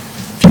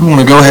I want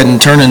to go ahead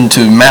and turn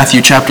into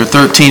Matthew chapter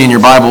 13 in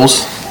your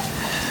Bibles.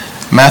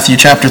 Matthew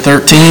chapter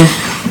 13.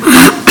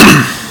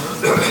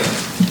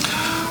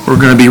 We're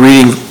going to be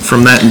reading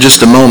from that in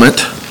just a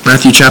moment.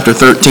 Matthew chapter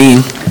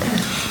 13.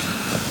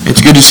 It's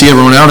good to see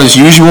everyone out as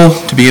usual,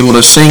 to be able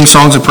to sing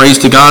songs of praise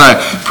to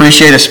God. I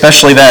appreciate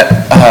especially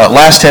that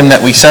last hymn that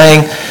we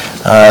sang,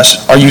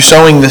 Are You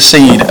Sowing the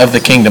Seed of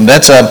the Kingdom?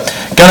 That's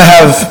going to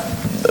have,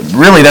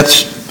 really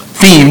that's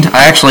themed.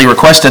 I actually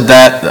requested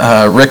that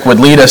Rick would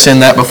lead us in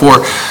that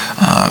before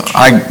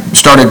I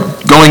started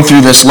going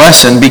through this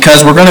lesson,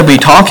 because we're going to be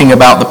talking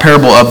about the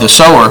parable of the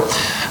sower,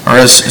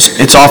 or as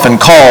it's often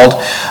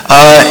called,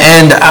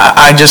 and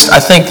I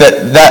think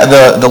that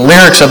the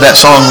lyrics of that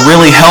song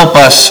really help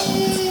us,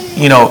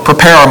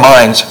 prepare our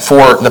minds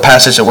for the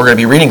passage that we're going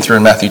to be reading through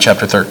in Matthew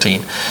chapter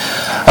 13.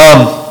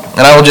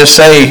 And I will just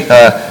say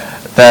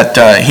that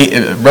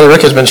Brother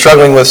Rick has been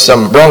struggling with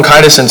some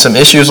bronchitis and some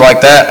issues like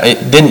that.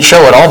 It didn't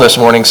show at all this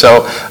morning,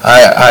 so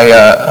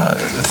I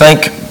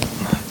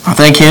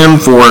thank him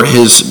for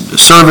his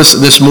service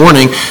this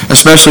morning,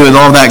 especially with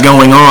all that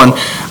going on.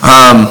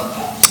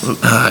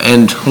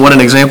 And what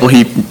an example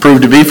he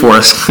proved to be for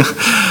us.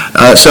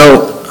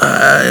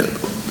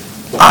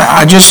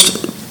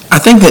 I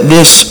think that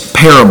this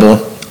parable,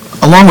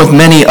 along with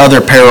many other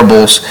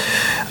parables,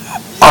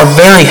 are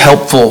very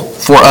helpful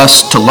for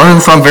us to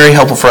learn from, very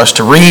helpful for us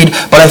to read.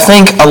 But I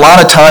think a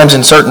lot of times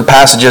in certain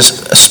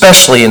passages,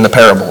 especially in the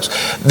parables,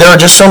 there are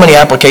just so many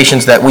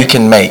applications that we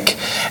can make.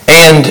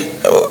 And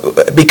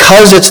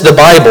because it's the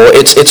Bible,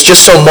 it's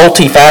just so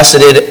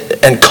multifaceted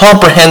and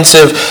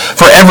comprehensive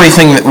for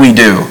everything that we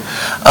do.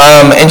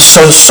 And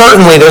so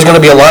certainly there's going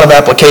to be a lot of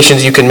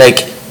applications you can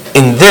make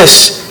in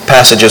this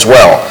passage as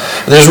well.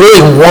 There's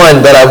really one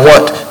that I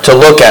want to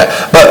look at.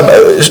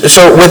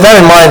 So with that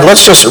in mind,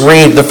 let's just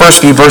read the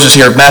first few verses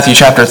here of Matthew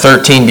chapter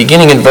 13,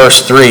 beginning in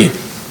verse 3.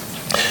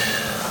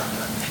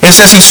 It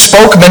says, He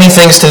spoke many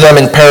things to them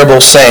in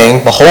parables,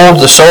 saying, Behold,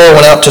 the sower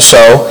went out to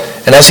sow,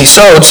 and as he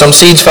sowed, some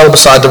seeds fell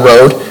beside the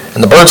road,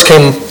 and the birds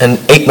came and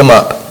ate them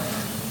up.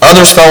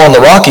 Others fell on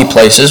the rocky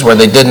places where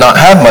they did not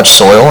have much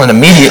soil, and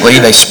immediately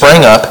they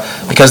sprang up,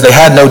 because they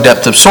had no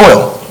depth of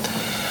soil.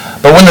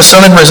 But when the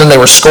sun had risen, they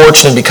were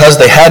scorched, and because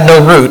they had no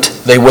root,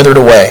 they withered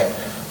away.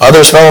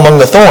 Others fell among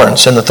the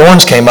thorns, and the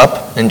thorns came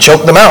up and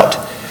choked them out.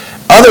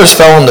 Others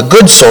fell on the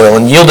good soil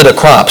and yielded a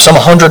crop, some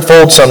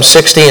 100-fold, some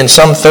 60, and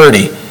some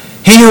 30.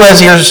 He who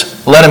has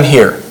ears, let him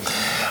hear.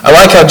 I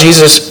like how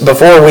Jesus,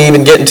 before we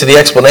even get into the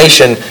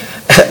explanation,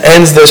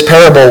 ends this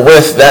parable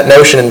with that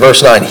notion in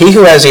verse 9. He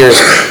who has ears,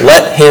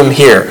 let him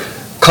hear.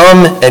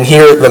 Come and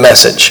hear the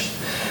message.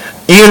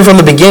 Even from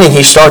the beginning,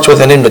 he starts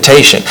with an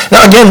invitation.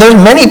 Now again, there's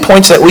many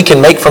points that we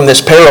can make from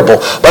this parable,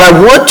 but I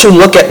want to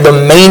look at the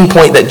main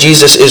point that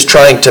Jesus is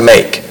trying to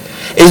make.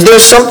 Is there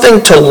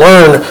something to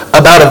learn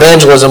about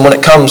evangelism when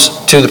it comes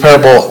to the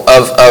parable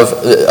of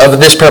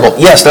this parable?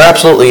 Yes, there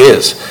absolutely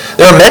is.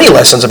 There are many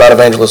lessons about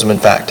evangelism, in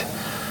fact.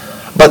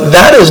 But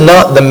that is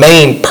not the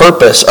main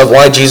purpose of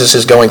why Jesus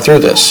is going through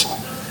this.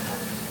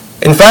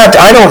 In fact,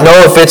 I don't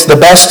know if it's the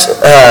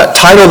best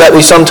title that we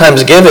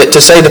sometimes give it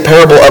to say the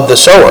parable of the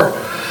sower.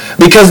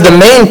 Because the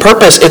main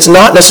purpose, it's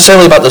not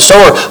necessarily about the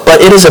sower,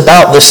 but it is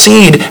about the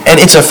seed and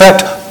its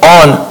effect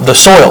on the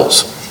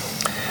soils.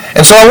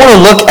 And so I want to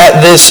look at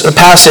this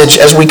passage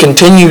as we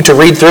continue to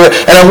read through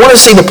it, and I want to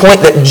see the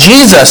point that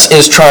Jesus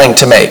is trying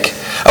to make.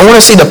 I want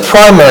to see the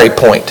primary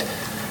point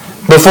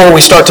before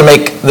we start to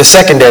make the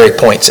secondary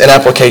points and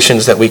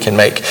applications that we can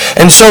make.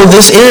 And so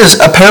this is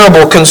a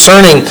parable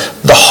concerning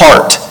the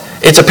heart.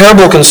 It's a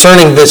parable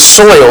concerning the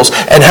soils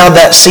and how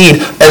that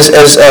seed, as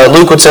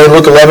Luke would say in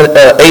Luke 8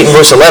 and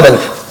verse 11,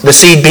 the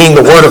seed being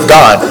the Word of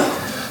God.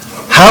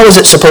 How is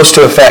it supposed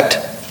to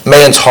affect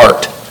man's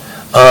heart?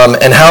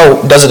 And how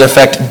does it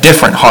affect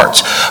different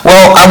hearts?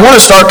 Well, I want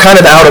to start kind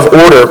of out of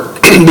order.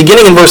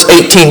 Beginning in verse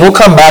 18, we'll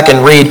come back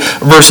and read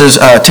verses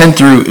 10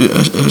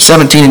 through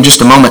 17 in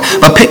just a moment.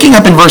 But picking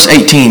up in verse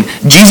 18,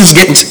 Jesus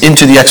gets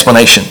into the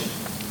explanation.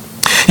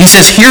 He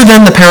says, Hear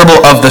then the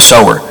parable of the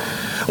sower.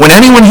 When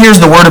anyone hears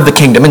the word of the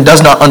kingdom and does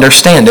not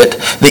understand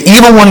it, the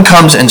evil one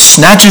comes and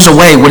snatches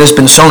away what has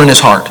been sown in his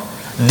heart.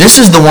 This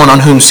is the one on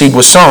whom seed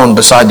was sown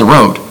beside the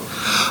road.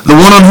 The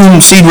one on whom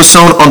seed was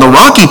sown on the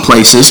rocky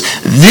places,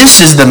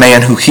 this is the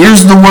man who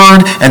hears the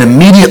word and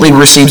immediately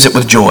receives it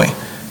with joy.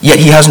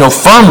 Yet he has no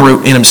firm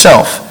root in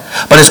himself,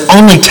 but is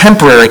only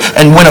temporary,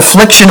 and when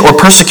affliction or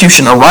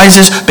persecution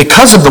arises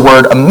because of the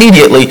word,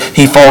 immediately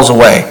he falls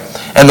away.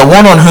 And the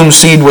one on whom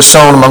seed was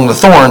sown among the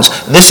thorns,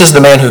 this is the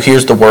man who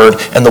hears the word,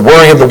 and the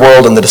worry of the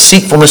world and the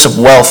deceitfulness of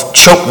wealth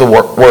choke the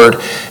word,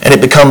 and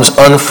it becomes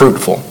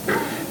unfruitful.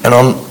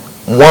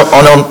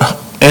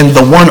 And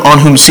the one on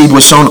whom seed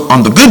was sown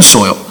on the good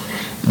soil,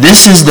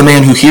 this is the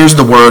man who hears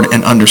the word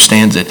and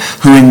understands it,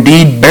 who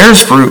indeed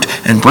bears fruit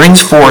and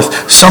brings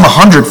forth some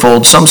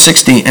 100-fold, some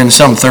 60, and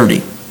some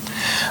 30.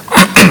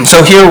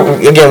 So here,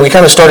 again, we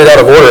kind of started out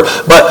of order,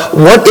 but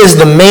what is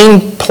the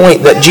main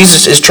point that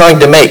Jesus is trying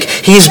to make?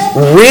 He's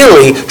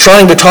really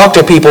trying to talk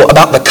to people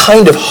about the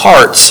kind of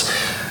hearts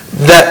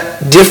that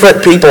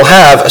different people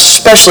have,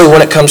 especially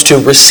when it comes to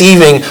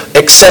receiving,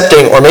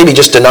 accepting, or maybe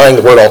just denying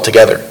the word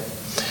altogether.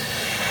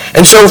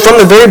 And so from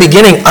the very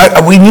beginning,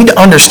 we need to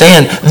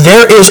understand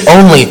there is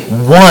only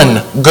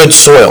one good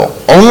soil.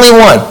 Only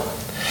one.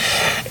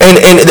 And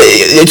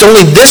it's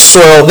only this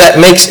soil that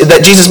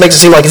Jesus makes it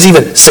seem like it's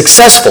even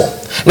successful.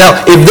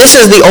 Now, if this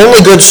is the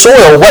only good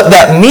soil, what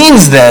that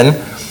means then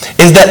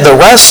is that the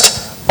rest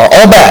are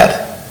all bad.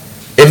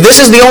 If this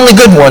is the only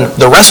good one,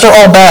 the rest are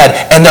all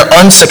bad, and they're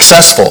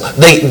unsuccessful.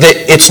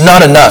 It's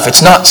not enough.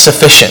 It's not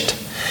sufficient.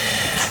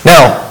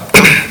 Now,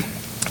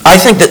 I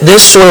think that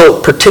this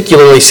soil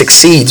particularly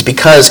succeeds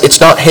because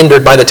it's not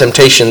hindered by the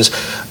temptations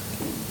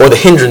or the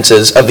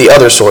hindrances of the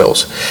other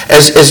soils.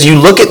 As you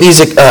look at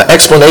these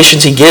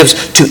explanations he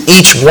gives to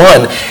each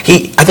one,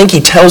 I think he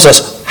tells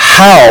us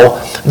how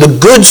the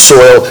good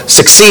soil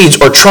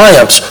succeeds or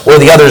triumphs where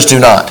the others do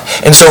not.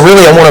 And so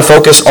really I want to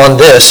focus on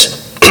this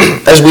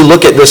as we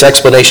look at this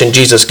explanation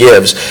Jesus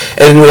gives,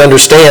 and we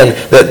understand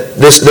that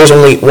there's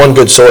only one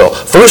good soil.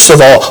 First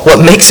of all,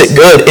 what makes it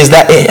good is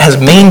that it has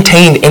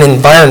maintained an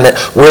environment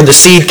where the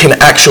seed can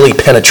actually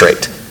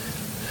penetrate.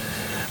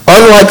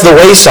 Unlike the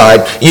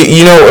wayside,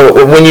 you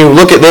know, when you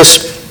look at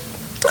this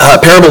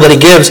parable that he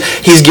gives,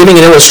 he's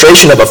giving an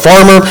illustration of a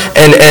farmer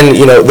and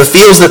you know, the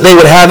fields that they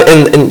would have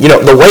in you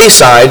know, the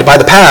wayside by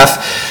the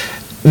path.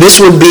 This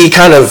would be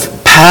kind of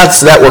paths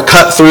that were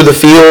cut through the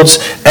fields,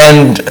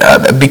 and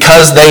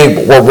because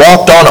they were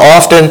walked on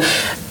often,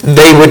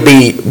 they would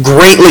be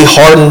greatly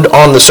hardened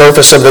on the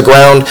surface of the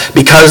ground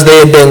because they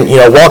had been, you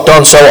know, walked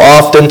on so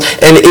often,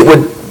 and it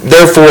would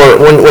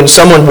therefore, when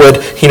someone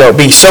would, you know,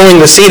 be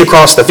sowing the seed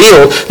across the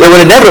field, there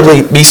would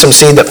inevitably be some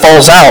seed that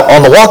falls out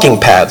on the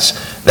walking paths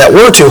that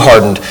were too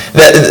hardened,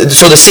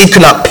 so the seed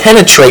could not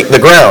penetrate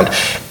the ground,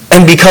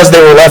 and because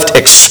they were left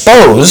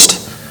exposed,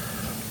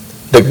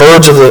 the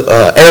birds of the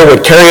air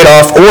would carry it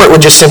off, or it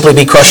would just simply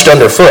be crushed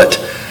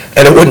underfoot,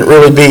 and it wouldn't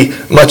really be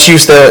much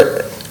use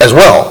there as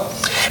well.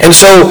 And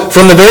so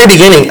from the very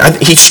beginning,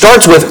 he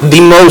starts with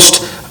the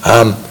most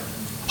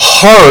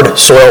hard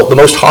soil, the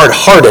most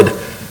hard-hearted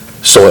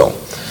soil.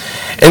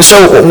 And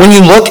so when you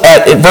look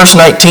at verse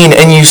 19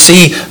 and you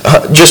see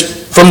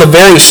just from the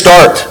very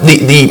start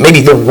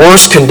maybe the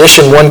worst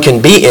condition one can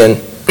be in,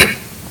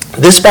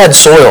 this bad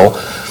soil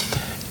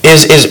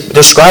is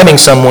describing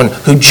someone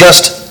who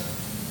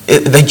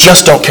they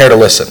just don't care to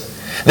listen.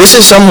 This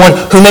is someone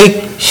who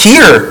may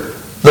hear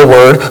the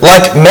word,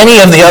 like many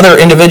of the other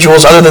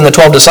individuals other than the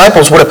 12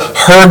 disciples would have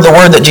heard the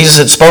word that Jesus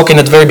had spoken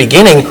at the very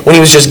beginning when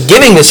he was just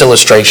giving this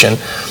illustration,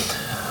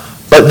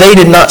 but they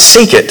did not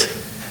seek it.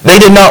 They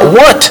did not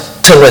want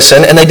to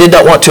listen, and they did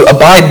not want to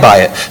abide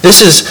by it.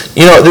 This is,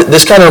 you know,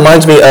 this kind of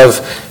reminds me of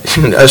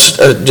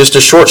just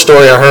a short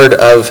story I heard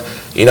of.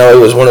 You know, it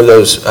was one of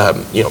those,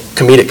 you know,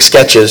 comedic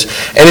sketches,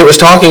 and it was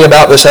talking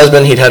about this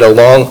husband. He'd had a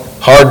long,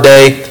 hard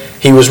day.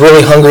 He was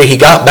really hungry. He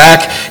got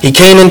back. He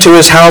came into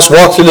his house,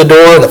 walked through the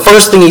door, and the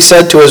first thing he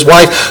said to his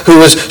wife, who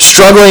was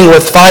struggling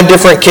with 5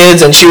 different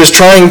kids, and she was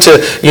trying to,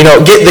 you know,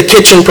 get the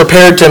kitchen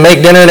prepared to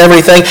make dinner and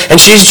everything, and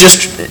she's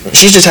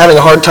just having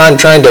a hard time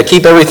trying to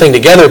keep everything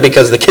together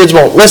because the kids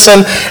won't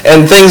listen,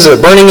 and things are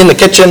burning in the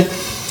kitchen.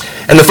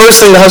 And the first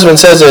thing the husband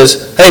says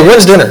is, "Hey,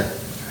 when's dinner?"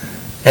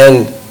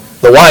 And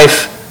the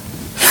wife,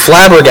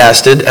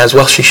 flabbergasted, as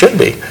well she should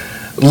be,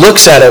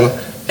 looks at him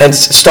and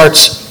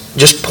starts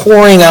just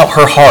pouring out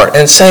her heart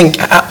and saying,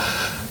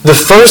 the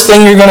first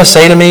thing you're going to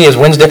say to me is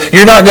Wednesday.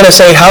 You're not going to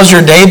say, how's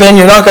your day been?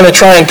 You're not going to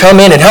try and come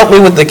in and help me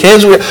with the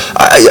kids.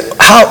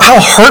 How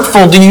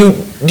hurtful do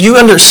you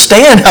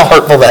understand how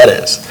hurtful that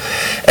is?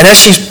 And as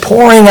she's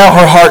pouring out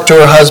her heart to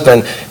her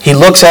husband, he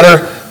looks at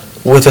her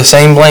with the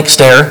same blank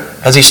stare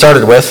as he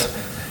started with.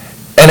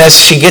 And as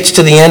she gets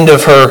to the end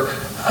of her,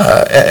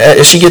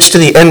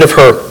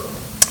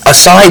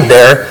 aside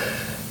there,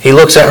 he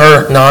looks at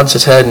her, nods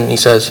his head, and he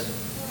says,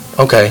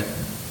 "Okay,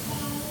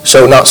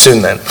 so not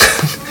soon then."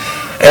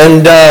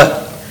 And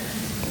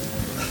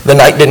the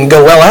night didn't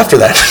go well after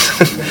that.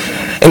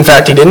 In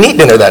fact, he didn't eat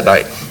dinner that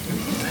night.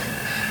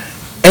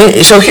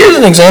 And so here's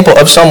an example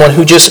of someone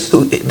who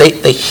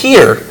they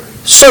hear,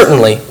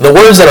 certainly, the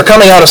words that are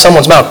coming out of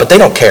someone's mouth, but they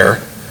don't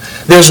care.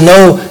 There's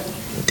no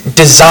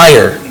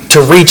desire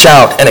to reach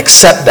out and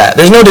accept that.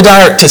 There's no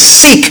desire to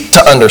seek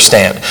to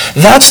understand.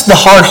 That's the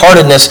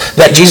hard-heartedness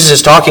that Jesus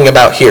is talking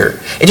about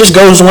here. It just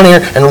goes one ear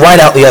and right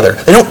out the other.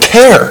 They don't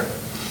care.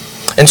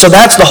 And so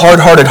that's the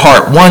hard-hearted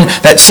heart, one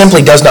that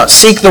simply does not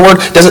seek the word,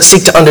 doesn't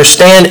seek to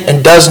understand,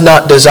 and does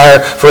not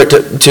desire for it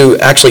to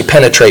actually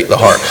penetrate the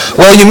heart.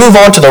 Well, you move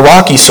on to the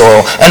rocky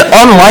soil, and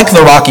unlike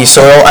the rocky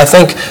soil, I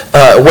think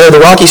where the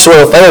rocky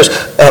soil fails,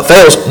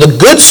 the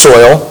good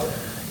soil,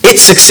 it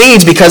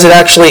succeeds because it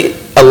actually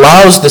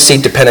allows the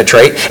seed to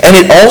penetrate, and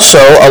it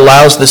also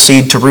allows the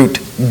seed to root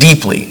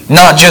deeply,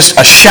 not just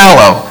a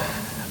shallow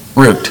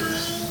root.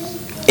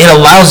 It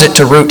allows it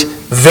to root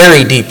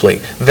very deeply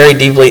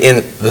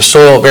in the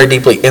soil, very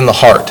deeply in the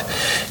heart.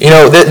 You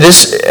know,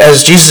 this,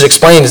 as Jesus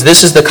explains,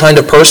 this is the kind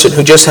of person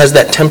who just has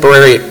that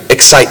temporary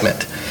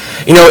excitement.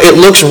 It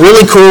looks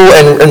really cool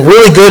and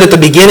really good at the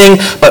beginning,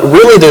 but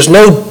really there's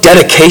no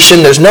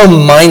dedication, there's no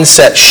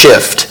mindset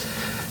shift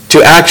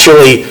to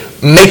actually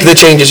make the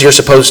changes you're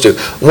supposed to.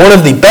 One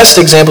of the best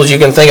examples you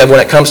can think of when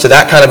it comes to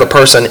that kind of a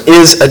person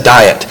is a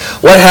diet.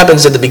 What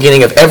happens at the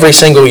beginning of every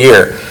single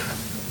year?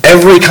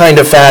 Every kind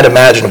of fad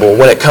imaginable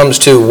when it comes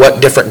to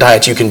what different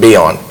diets you can be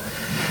on.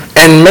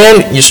 And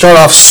man, you start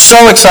off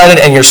so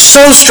excited and you're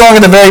so strong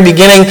at the very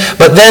beginning,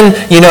 but then,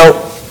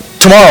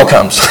 tomorrow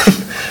comes.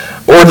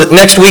 Or the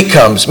next week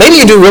comes. Maybe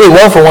you do really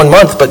well for 1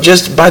 month, but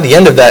just by the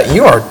end of that,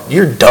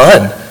 you're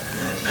done.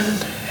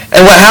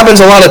 And what happens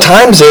a lot of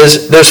times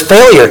is there's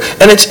failure.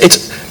 And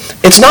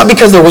it's not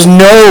because there was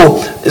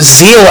no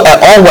zeal at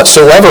all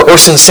whatsoever or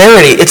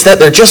sincerity. It's that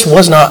there just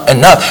was not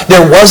enough.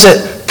 There wasn't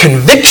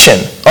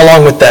conviction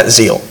along with that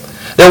zeal.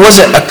 There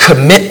wasn't a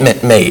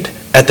commitment made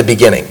at the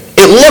beginning.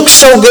 It looks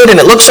so good and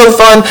it looks so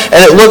fun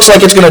and it looks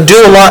like it's going to do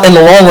a lot in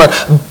the long run,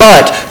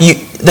 but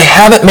they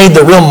haven't made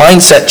the real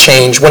mindset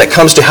change when it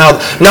comes to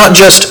how, not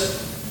just,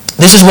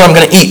 this is what I'm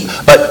going to eat,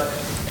 but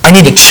I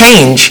need to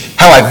change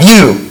how I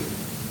view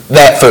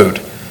that food.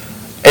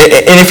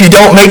 And if you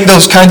don't make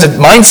those kinds of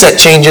mindset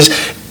changes,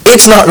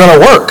 it's not going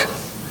to work.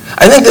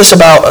 I think this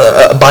about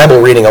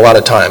Bible reading a lot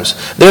of times.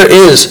 There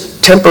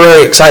is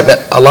temporary excitement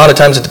a lot of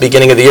times at the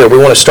beginning of the year. We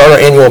want to start our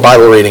annual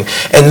Bible reading.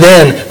 And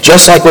then,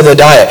 just like with a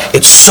diet,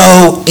 it's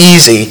so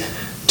easy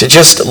to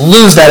just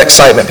lose that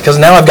excitement because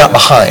now I've got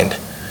behind.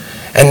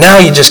 And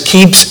now he just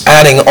keeps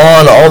adding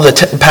on all the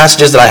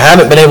passages that I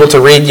haven't been able to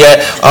read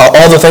yet,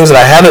 all the things that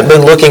I haven't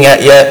been looking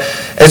at yet,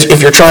 as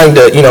if you're trying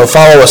to,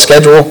 follow a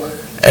schedule.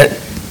 And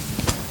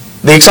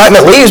the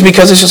excitement leaves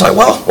because it's just like,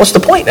 well, what's the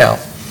point now?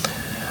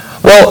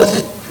 Well,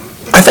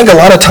 I think a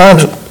lot of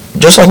times,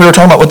 just like we were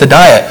talking about with the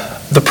diet,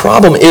 the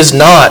problem is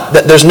not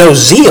that there's no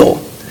zeal.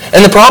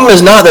 And the problem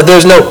is not that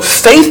there's no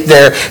faith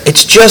there.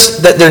 It's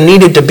just that there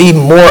needed to be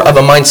more of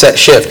a mindset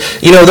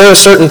shift. There are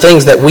certain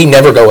things that we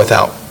never go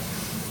without.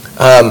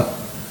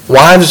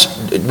 Wives,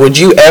 would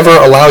you ever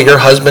allow your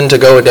husband to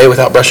go a day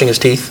without brushing his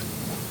teeth?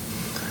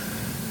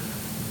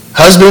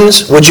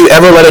 Husbands, would you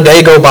ever let a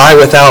day go by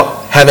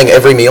without having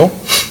every meal?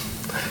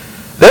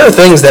 There are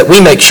things that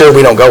we make sure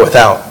we don't go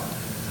without.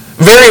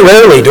 Very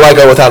rarely do I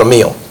go without a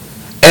meal.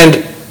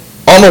 And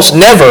almost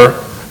never,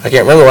 I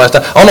can't remember the last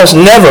time, almost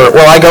never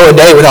will I go a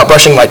day without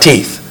brushing my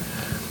teeth.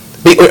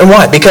 And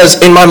why?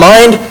 Because in my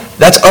mind,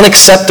 that's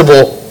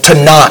unacceptable to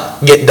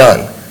not get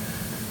done.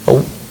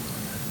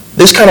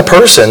 This kind of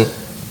person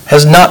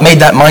has not made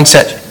that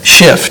mindset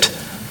shift.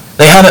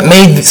 They haven't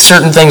made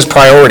certain things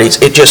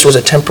priorities. It just was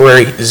a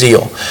temporary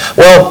zeal.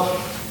 Well,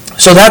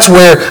 so that's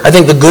where I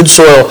think the good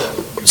soil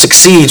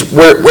succeeds,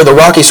 where the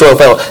rocky soil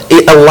fell.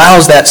 It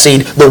allows that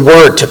seed, the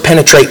word, to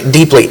penetrate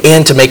deeply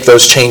and to make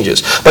those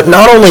changes. But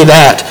not only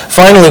that,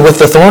 finally with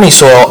the thorny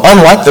soil,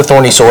 unlike the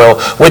thorny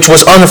soil, which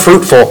was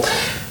unfruitful,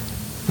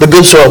 the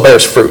good soil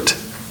bears fruit.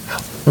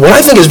 What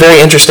I think is very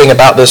interesting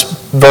about this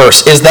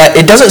verse is that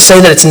it doesn't say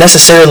that it's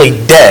necessarily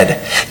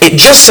dead. It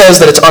just says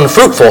that it's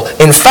unfruitful.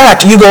 In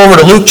fact, you go over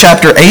to Luke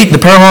chapter 8, the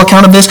parallel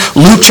account of this,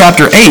 Luke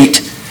chapter 8,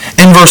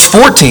 in verse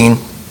 14,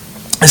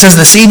 it says,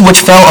 "The seed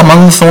which fell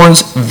among the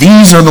thorns,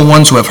 these are the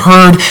ones who have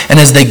heard, and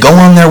as they go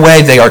on their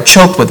way, they are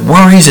choked with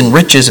worries and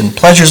riches and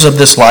pleasures of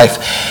this life,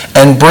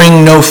 and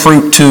bring no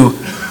fruit to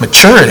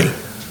maturity."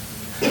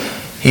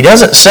 He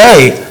doesn't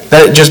say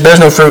that it just bears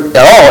no fruit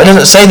at all. It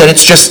doesn't say that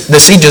it's just the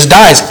seed just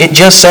dies. It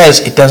just says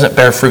it doesn't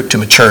bear fruit to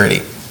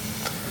maturity.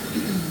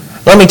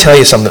 Let me tell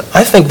you something.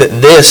 I think that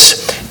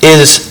this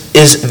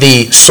is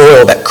the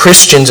soil that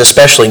Christians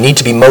especially need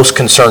to be most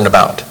concerned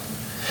about.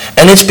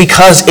 And it's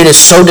because it is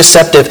so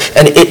deceptive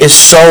and it is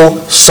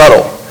so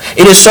subtle.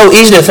 It is so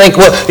easy to think,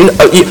 well,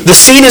 the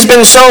seed has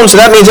been sown, so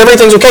that means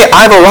everything's okay.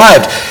 I've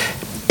arrived.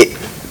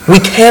 We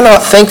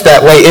cannot think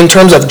that way in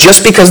terms of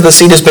just because the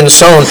seed has been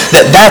sown,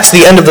 that's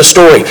the end of the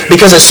story.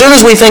 Because as soon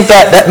as we think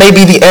that may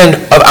be the end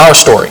of our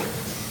story.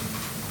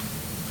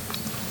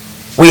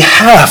 We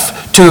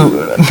have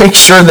to make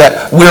sure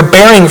that we're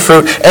bearing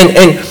fruit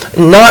and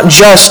not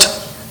just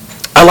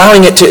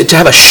allowing it to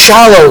have a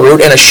shallow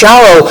root and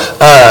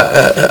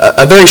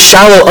a very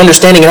shallow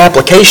understanding and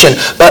application,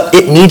 but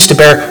it needs to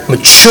bear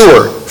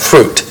mature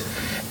fruit.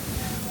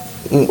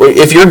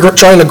 If you're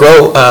trying to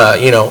grow,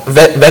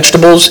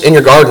 vegetables in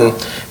your garden,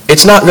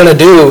 it's not going to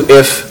do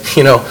if,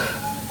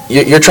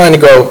 you're trying to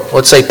grow,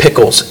 let's say,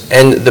 pickles,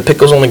 and the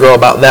pickles only grow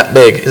about that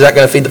big. Is that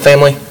going to feed the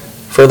family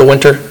for the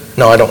winter?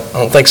 No, I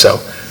don't think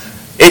so.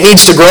 It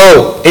needs to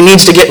grow. It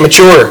needs to get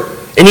mature.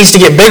 It needs to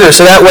get bigger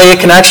so that way it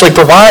can actually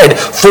provide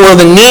for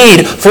the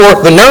need,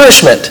 for the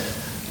nourishment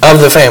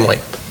of the family.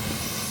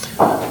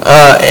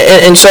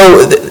 And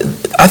so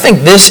I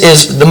think this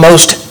is the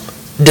most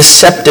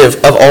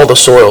deceptive of all the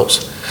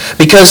soils.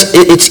 Because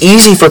it's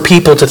easy for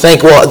people to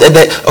think, well,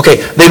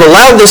 they've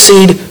allowed the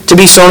seed to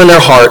be sown in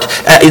their heart.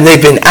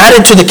 They've been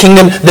added to the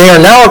kingdom. They are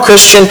now a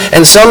Christian.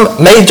 And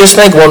some may just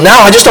think, well,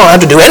 now I just don't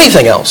have to do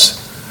anything else.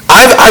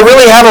 I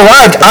really have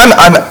arrived.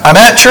 I'm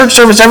at church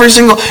service every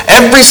single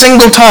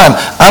time.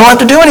 I don't have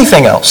to do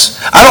anything else.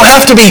 I don't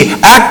have to be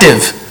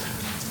active.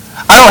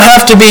 I don't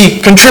have to be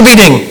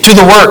contributing to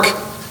the work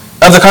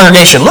of the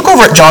congregation. Look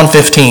over at John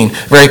 15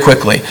 very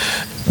quickly.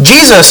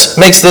 Jesus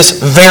makes this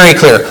very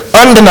clear,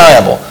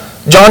 undeniable.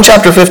 John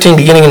chapter 15,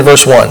 beginning in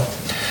verse 1.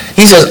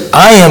 He says,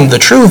 I am the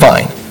true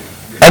vine,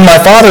 and my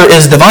Father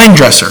is the vine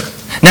dresser.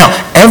 Now,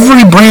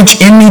 every branch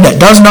in me that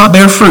does not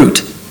bear fruit,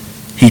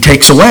 he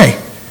takes away.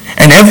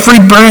 And every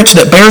branch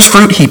that bears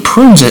fruit, he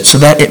prunes it so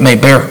that it may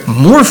bear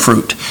more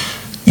fruit.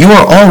 You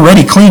are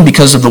already clean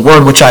because of the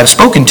word which I have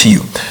spoken to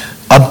you.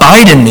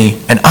 Abide in me,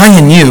 and I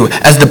in you,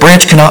 as the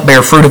branch cannot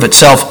bear fruit of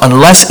itself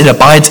unless it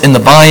abides in the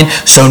vine,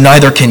 so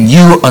neither can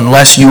you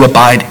unless you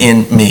abide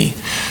in me.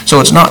 So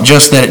it's not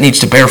just that it needs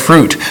to bear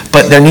fruit,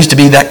 but there needs to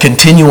be that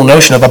continual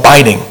notion of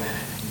abiding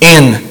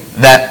in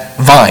that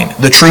vine,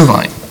 the true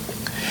vine.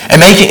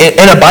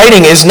 And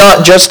abiding is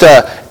not just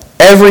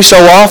every so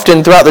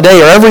often throughout the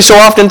day or every so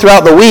often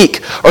throughout the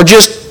week or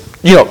just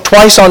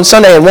twice on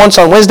Sunday and once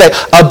on Wednesday.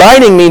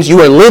 Abiding means you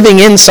are living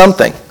in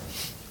something.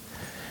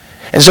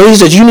 And so he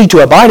says, you need to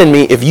abide in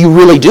me if you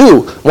really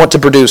do want to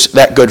produce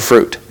that good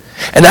fruit.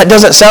 And that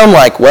doesn't sound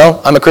like,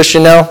 well, I'm a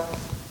Christian now.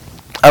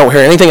 I don't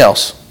hear anything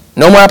else.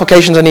 No more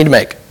applications I need to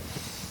make.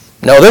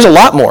 No, there's a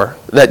lot more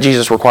that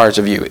Jesus requires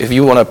of you if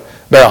you want to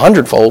bear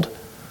 100-fold,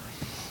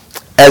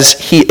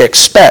 as he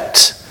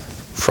expects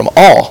from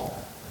all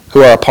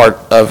who are a part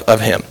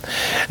of him.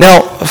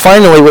 Now,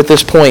 finally, with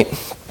this point,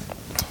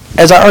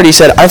 as I already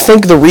said, I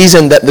think the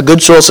reason that the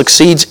good soil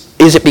succeeds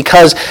is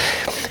because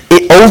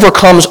it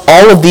overcomes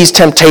all of these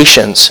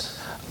temptations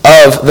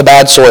of the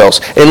bad soils.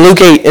 In Luke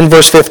 8, in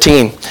verse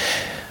 15,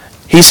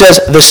 he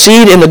says, the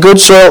seed in the good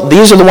soil,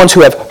 these are the ones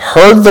who have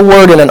heard the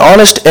word in an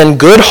honest and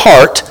good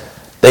heart.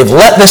 They've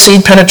let the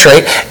seed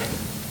penetrate,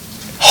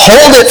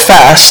 hold it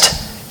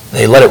fast,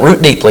 they let it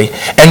root deeply,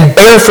 and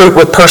bear fruit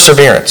with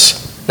perseverance.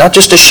 Not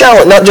just a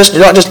shallow, not just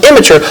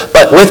immature,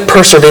 but with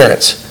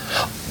perseverance.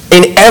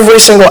 In every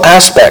single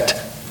aspect,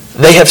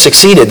 they have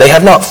succeeded. They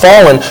have not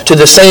fallen to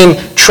the same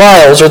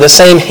trials or the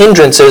same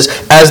hindrances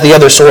as the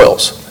other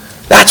soils.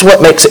 That's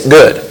what makes it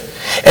good.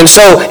 And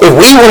so if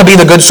we want to be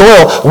the good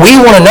soil, we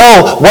want to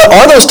know what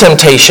are those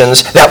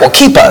temptations that will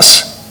keep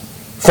us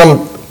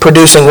from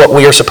producing what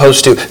we are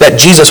supposed to, that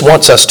Jesus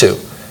wants us to,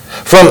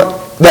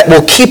 that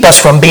will keep us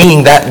from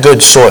being that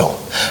good soil.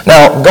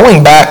 Now,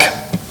 going back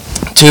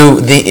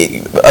to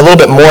a little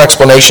bit more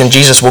explanation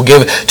Jesus will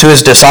give to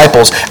his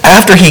disciples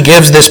after he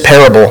gives this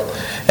parable.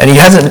 And he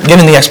hasn't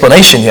given the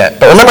explanation yet.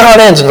 But remember how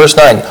it ends in verse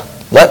 9.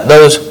 Let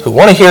those who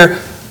want to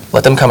hear,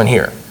 let them come and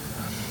hear.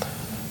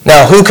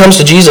 Now, who comes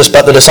to Jesus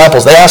but the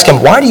disciples? They ask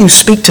him, why do you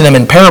speak to them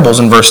in parables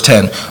in verse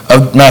 10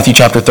 of Matthew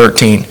chapter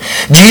 13?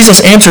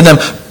 Jesus answered them,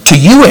 to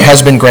you it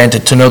has been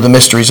granted to know the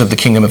mysteries of the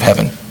kingdom of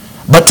heaven.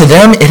 But to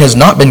them it has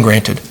not been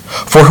granted.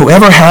 For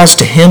whoever has,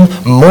 to him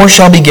more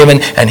shall be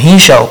given, and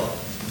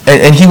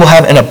he will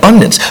have an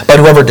abundance. But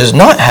whoever does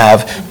not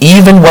have,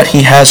 even what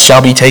he has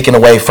shall be taken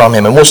away from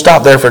him. And we'll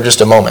stop there for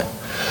just a moment.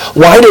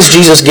 Why does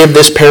Jesus give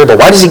this parable?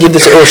 Why does he give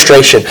this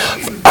illustration?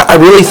 I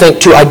really think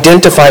to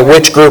identify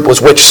which group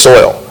was which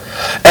soil.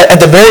 At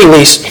the very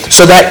least,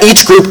 so that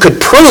each group could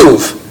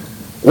prove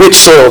which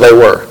soil they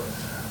were.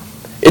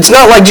 It's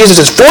not like Jesus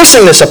is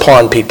forcing this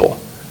upon people.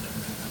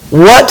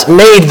 What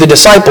made the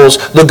disciples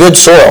the good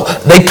soil?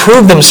 They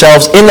proved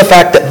themselves in the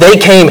fact that they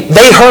came,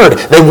 they heard,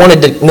 they wanted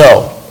to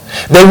know.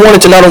 They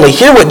wanted to not only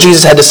hear what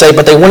Jesus had to say,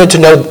 but they wanted to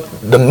know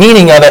the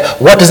meaning of it.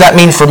 What does that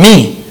mean for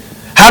me?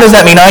 How does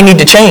that mean I need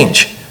to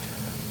change?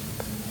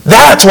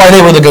 That's why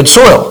they were the good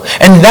soil.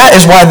 And that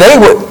is why they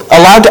were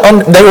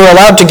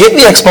allowed to get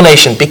the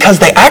explanation, because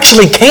they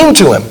actually came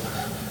to him.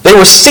 They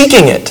were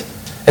seeking it.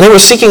 And they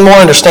were seeking more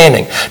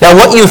understanding. Now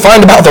what you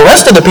find about the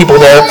rest of the people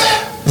there,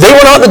 they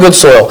were not the good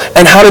soil.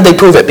 And how did they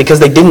prove it?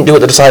 Because they didn't do what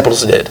the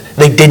disciples did.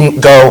 They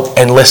didn't go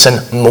and listen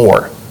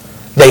more.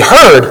 They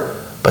heard,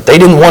 but they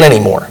didn't want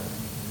any more.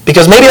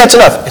 Because maybe that's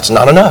enough. It's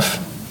not enough.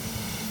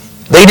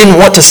 They didn't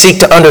want to seek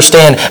to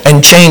understand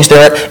and change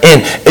their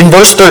end. In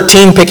verse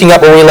 13, picking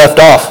up where we left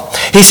off,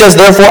 he says,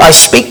 therefore I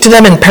speak to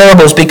them in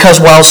parables,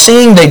 because while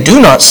seeing they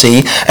do not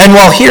see, and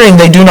while hearing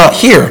they do not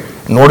hear,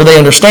 nor do they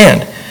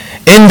understand.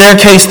 In their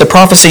case, the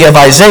prophecy of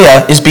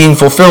Isaiah is being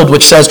fulfilled,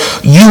 which says,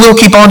 you will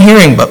keep on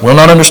hearing, but will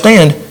not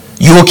understand.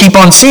 You will keep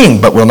on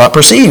seeing, but will not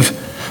perceive.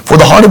 For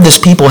the heart of this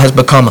people has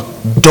become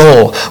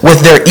dull.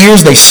 With their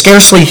ears they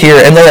scarcely hear,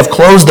 and they have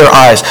closed their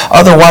eyes.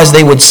 Otherwise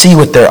they would see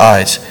with their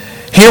eyes,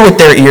 hear with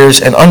their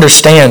ears, and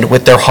understand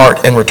with their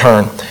heart, and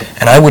return,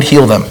 and I would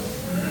heal them.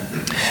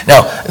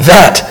 Now,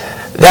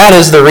 that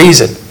is the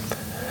reason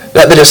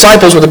that the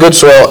disciples were the good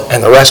soil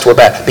and the rest were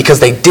bad, because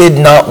they did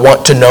not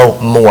want to know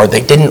more.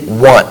 They didn't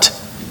want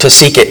to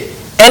seek it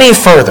any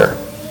further.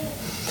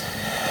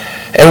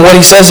 And what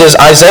he says is,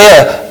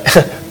 Isaiah,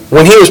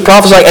 when he was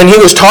prophesying, and he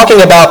was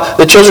talking about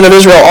the children of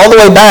Israel all the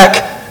way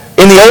back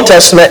in the Old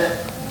Testament,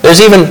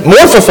 there's even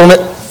more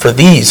fulfillment for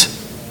these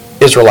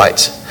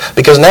Israelites.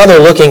 Because now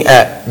they're looking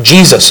at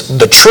Jesus,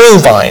 the true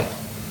vine,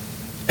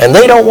 and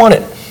they don't want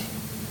it.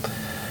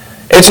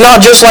 It's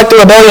not just like the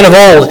rebellion of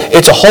old.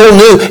 It's a whole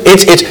new,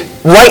 it's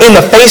right in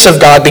the face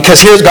of God, because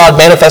here's God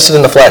manifested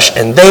in the flesh,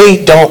 and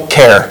they don't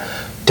care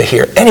to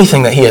hear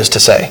anything that he has to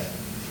say.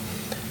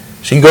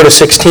 So you go to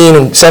 16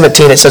 and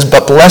 17, it says,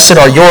 "But blessed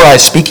are your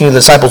eyes, speaking to the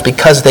disciples,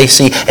 because they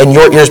see, and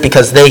your ears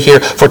because they hear.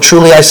 For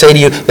truly I say to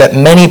you that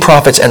many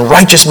prophets and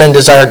righteous men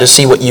desired to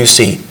see what you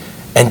see,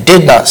 and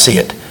did not see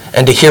it,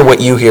 and to hear what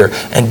you hear,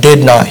 and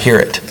did not hear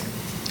it."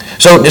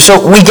 So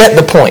we get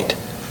the point.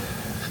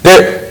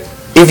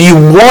 If you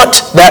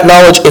want that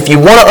knowledge, if you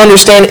want to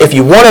understand, if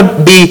you want to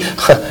be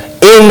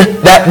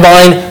in that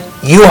vine,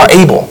 you are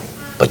able,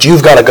 but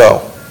you've got to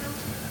go.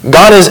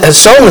 God has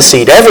sown the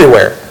seed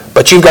everywhere,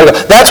 but you've got to go.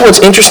 That's what's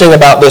interesting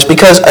about this,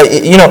 because,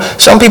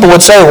 some people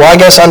would say, well, I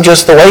guess I'm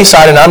just the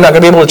wayside and I'm not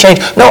going to be able to change.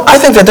 No, I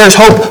think that there's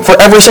hope for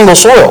every single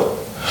soil.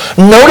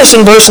 Notice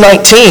in verse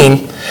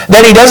 19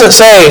 that he doesn't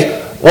say,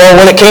 well,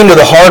 when it came to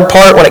the hard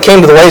part, when it came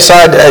to the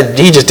wayside,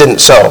 he just didn't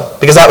sow,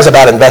 because that was a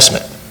bad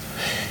investment.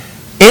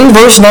 In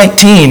verse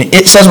 19,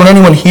 it says, when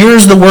anyone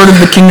hears the word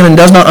of the kingdom and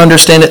does not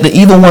understand it, the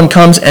evil one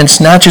comes and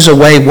snatches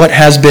away what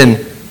has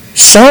been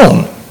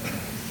sown.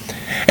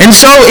 And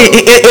so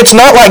it's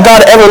not like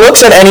God ever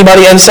looks at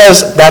anybody and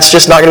says, that's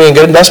just not going to be a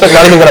good investment,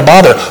 not even going to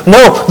bother.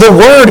 No, the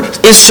word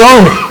is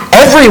sown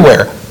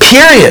everywhere,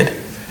 period.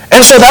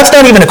 And so that's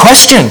not even a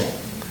question.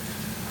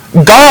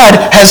 God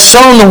has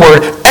sown the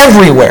word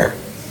everywhere.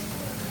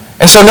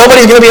 And so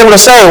nobody's going to be able to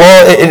say,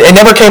 well, it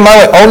never came my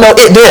way. Oh, no,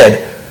 it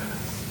did.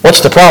 What's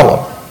the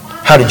problem?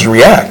 How did you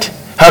react?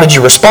 How did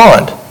you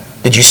respond?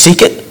 Did you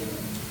seek it?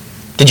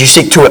 Did you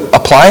seek to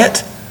apply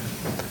it?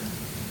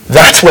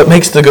 That's what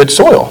makes the good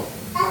soil.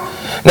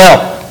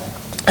 Now,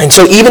 and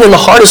so even in the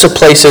hardest of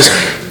places,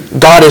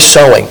 God is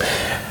sowing.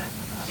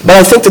 But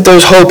I think that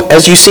there's hope,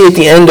 as you see at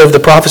the end of the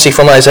prophecy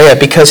from Isaiah,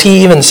 because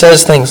he even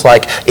says things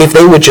like, if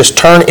they would just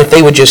turn, if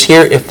they would just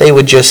hear, if they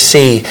would just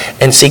see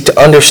and seek to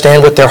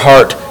understand with their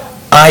heart,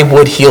 I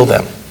would heal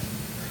them.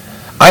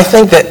 I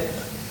think that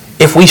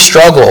if we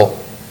struggle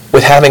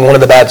with having one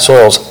of the bad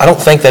soils, I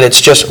don't think that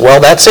it's just, well,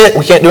 that's it,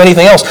 we can't do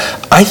anything else.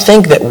 I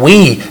think that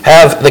we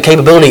have the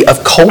capability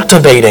of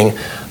cultivating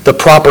the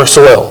proper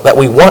soil that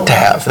we want to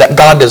have, that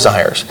God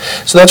desires.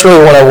 So that's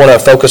really what I want to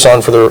focus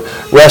on for the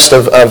rest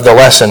of the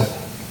lesson.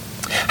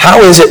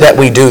 How is it that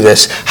we do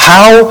this?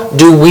 How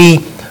do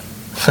we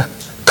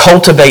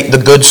cultivate the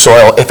good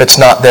soil if it's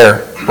not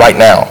there right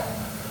now?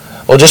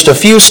 Well, just a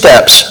few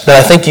steps that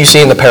I think you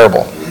see in the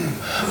parable.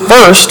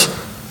 First,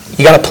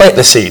 you got to plant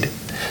the seed.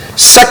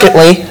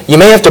 Secondly, you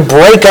may have to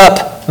break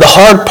up the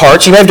hard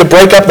parts. You may have to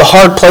break up the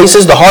hard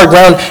places, the hard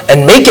ground,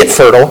 and make it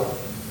fertile.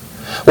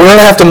 We're going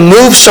to have to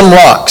move some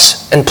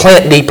rocks and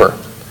plant deeper.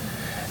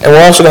 And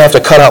we're also going to have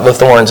to cut out the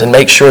thorns and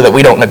make sure that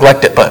we don't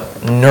neglect it,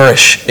 but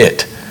nourish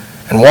it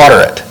and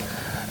water it.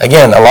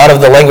 Again, a lot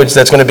of the language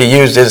that's going to be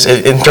used is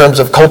in terms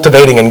of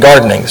cultivating and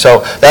gardening.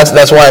 So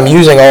that's why I'm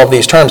using all of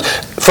these terms.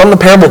 From the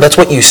parable, that's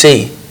what you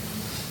see.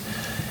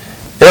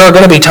 There are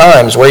going to be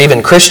times where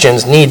even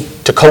Christians need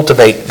to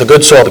cultivate the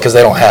good soil because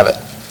they don't have it.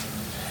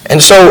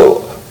 And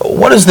so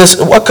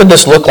what could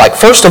this look like?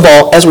 First of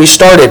all, as we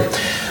started,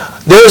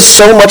 there is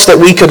so much that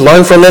we could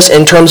learn from this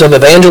in terms of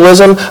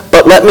evangelism,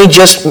 but let me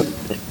just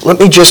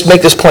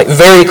make this point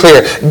very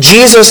clear.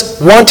 Jesus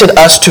wanted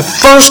us to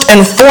first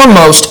and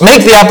foremost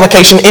make the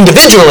application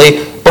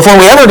individually before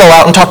we ever go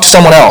out and talk to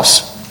someone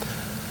else.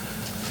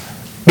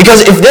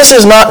 Because if this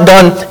is not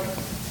done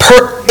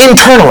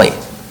internally,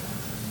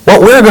 what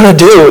we're going to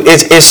do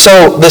is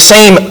sow the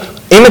same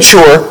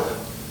immature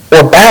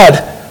or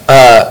bad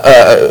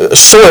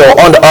soil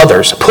onto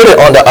others, put it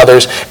onto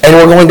others, and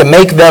we're going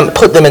to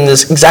put them in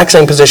this exact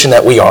same position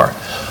that we are.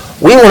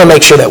 We want to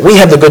make sure that we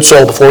have the good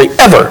soil before we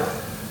ever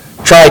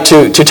try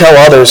to tell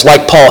others,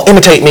 like Paul,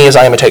 imitate me as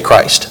I imitate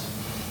Christ.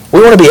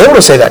 We want to be able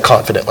to say that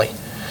confidently.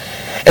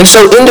 And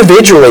so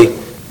individually,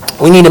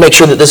 we need to make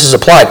sure that this is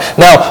applied.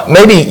 Now,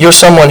 maybe you're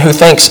someone who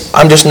thinks,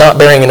 I'm just not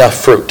bearing enough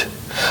fruit.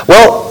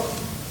 Well,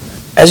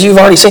 as you've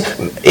already seen,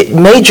 it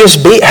may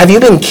just be, have you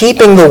been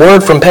keeping the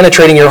word from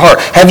penetrating your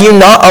heart? Have you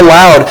not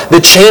allowed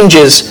the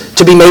changes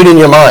to be made in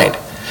your mind?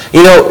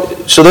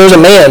 So there's a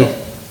man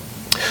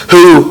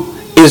who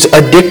is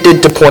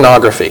addicted to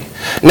pornography.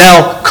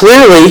 Now,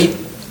 clearly,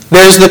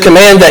 there's the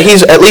command that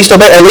he's at least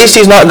obeyed. At least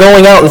he's not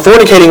going out and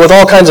fornicating with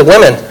all kinds of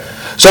women.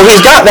 So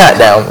he's got that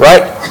down,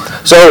 right?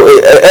 So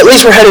at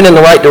least we're headed in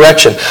the right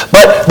direction.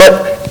 But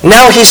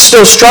now he's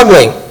still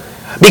struggling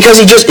because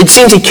it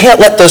seems he can't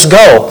let this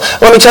go.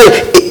 Let me tell you,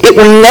 it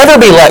will never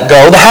be let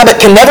go. The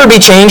habit can never be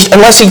changed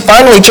unless he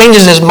finally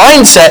changes his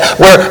mindset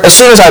where as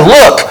soon as I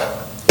look,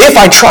 if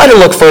I try to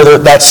look further,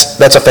 that's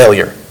a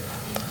failure.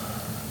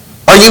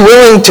 Are you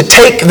willing to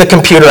take the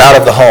computer out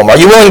of the home? Are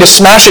you willing to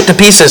smash it to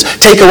pieces,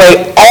 take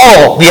away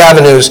all the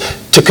avenues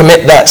to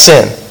commit that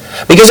sin?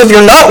 Because if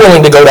you're not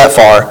willing to go that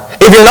far,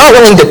 if you're not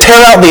willing to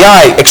tear out the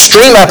eye,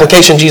 extreme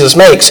application Jesus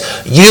makes,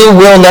 you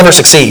will never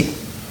succeed.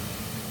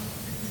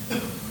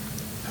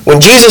 When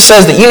Jesus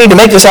says that you need to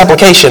make this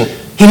application,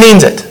 he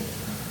means it.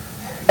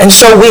 And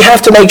so we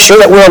have to make sure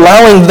that we're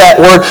allowing that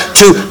word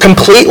to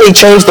completely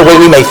change the way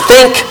we may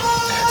think,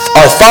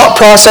 our thought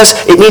process.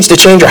 It needs to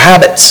change our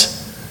habits.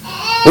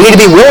 We need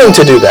to be willing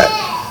to do that.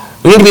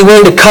 We need to be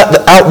willing to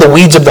cut out the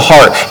weeds of the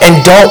heart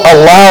and don't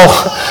allow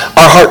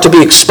our heart to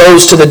be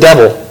exposed to the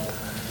devil.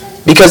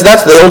 Because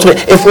that's the ultimate.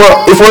 If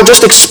we're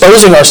just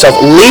exposing ourselves,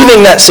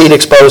 leaving that seed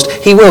exposed,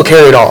 he will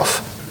carry it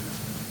off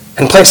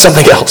and plant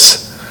something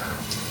else.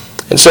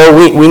 And so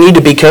we need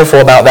to be careful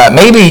about that.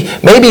 Maybe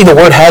the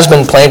word has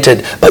been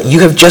planted, but you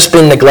have just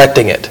been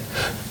neglecting it.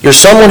 You're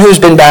someone who's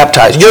been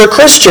baptized. You're a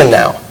Christian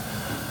now.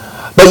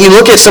 But you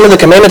look at some of the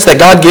commandments that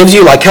God gives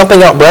you, like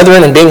helping out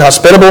brethren and being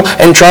hospitable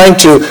and trying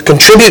to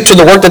contribute to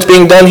the work that's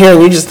being done here,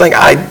 and you just think,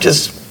 I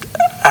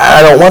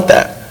don't want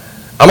that.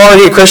 I'm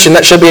already a Christian.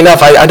 That should be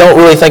enough. I don't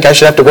really think I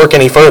should have to work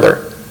any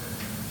further.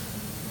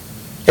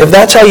 If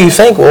that's how you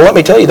think, well, let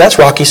me tell you, that's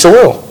rocky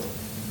soil.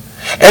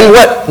 And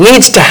what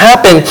needs to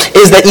happen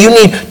is that you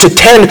need to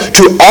tend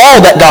to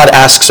all that God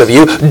asks of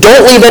you.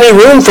 Don't leave any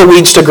room for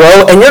weeds to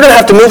grow, and you're going to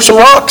have to move some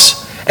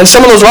rocks. And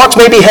some of those rocks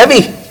may be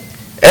heavy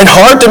and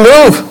hard to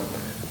move,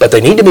 but they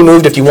need to be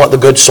moved if you want the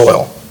good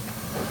soil.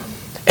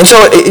 And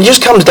so it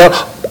just comes down,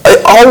 it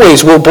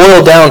always will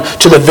boil down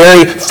to the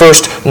very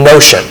first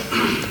notion.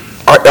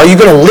 Are you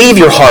going to leave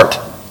your heart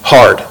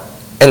hard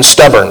and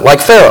stubborn like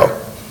Pharaoh?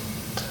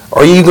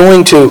 Or are you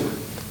going to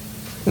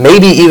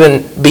maybe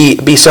even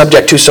be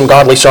subject to some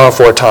godly sorrow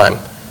for a time,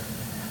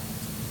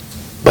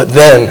 but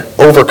then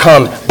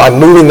overcome by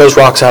moving those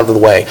rocks out of the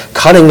way,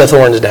 cutting the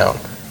thorns down,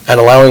 and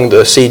allowing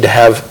the seed to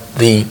have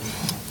the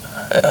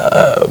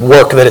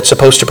work that it's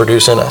supposed to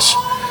produce in us?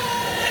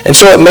 And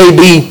so it may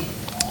be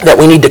that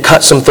we need to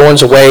cut some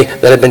thorns away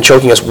that have been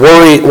choking us,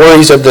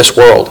 worries of this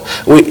world.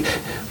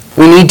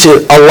 We need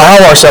to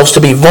allow ourselves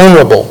to be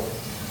vulnerable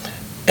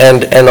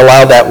and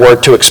allow that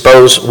word to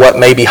expose what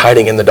may be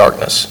hiding in the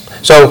darkness.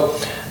 So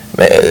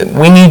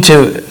we need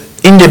to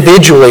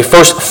individually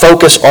first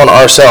focus on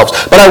ourselves.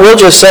 But I will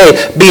just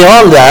say,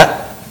 beyond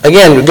that,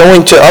 again,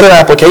 going to other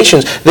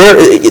applications,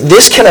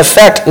 this can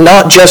affect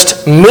not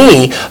just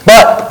me,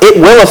 but it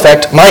will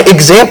affect, my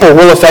example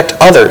will affect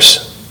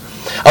others.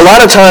 A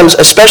lot of times,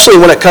 especially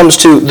when it comes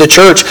to the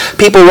church,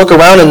 people look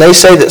around and they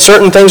say that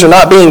certain things are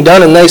not being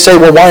done, and they say,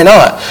 well, why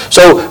not?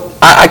 So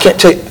I can't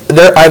tell you,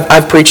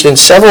 I've preached in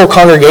several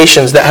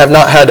congregations that have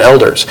not had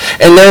elders.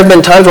 And there have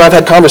been times where I've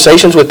had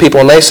conversations with people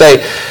and they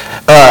say,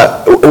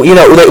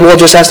 we'll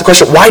just ask the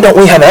question, why don't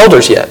we have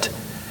elders yet?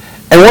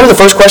 And one of the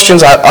first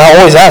questions I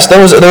always ask,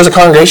 there was a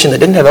congregation that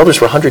didn't have elders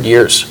for 100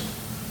 years.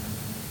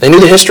 They knew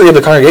the history of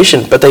the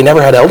congregation, but they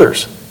never had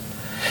elders.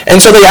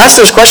 And so they asked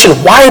this question,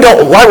 why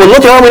we're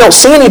looking around, we don't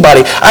see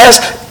anybody. I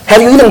asked,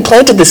 have you even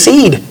planted the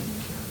seed?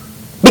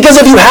 Because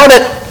if you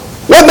haven't,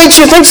 what makes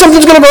you think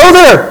something's going to grow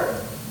there?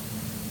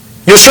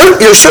 You're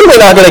certainly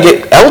not going to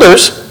get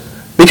elders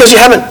because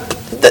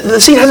the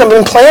seed hasn't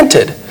been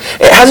planted.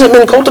 It hasn't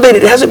been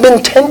cultivated. It hasn't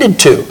been tended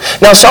to.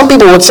 Now, some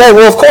people would say,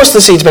 well, of course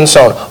the seed's been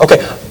sown. Okay,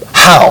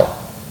 how?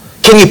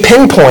 Can you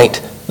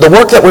pinpoint the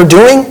work that we're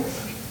doing?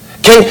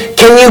 Can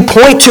you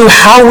point to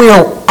how we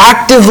are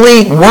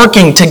actively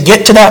working to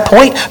get to that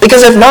point?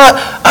 Because if not,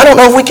 I don't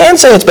know if we can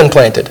say it's been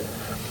planted.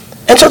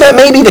 And so that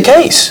may be the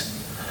case.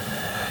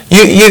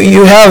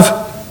 You have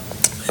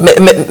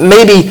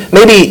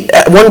maybe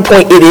at one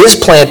point it is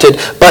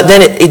planted, but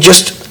then it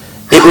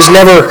was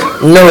never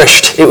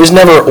nourished. It was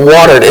never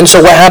watered. And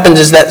so what happens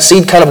is that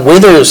seed kind of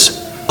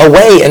withers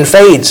away and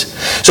fades.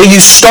 So you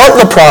start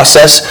the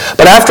process,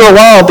 but after a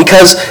while,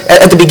 because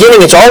at the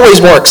beginning it's always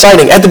more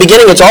exciting. At the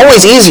beginning it's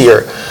always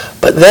easier.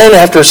 But then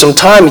after some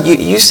time,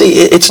 you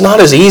see it's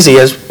not as easy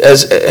as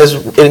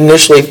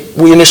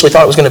we initially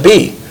thought it was going to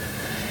be.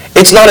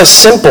 It's not as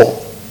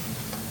simple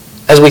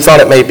as we thought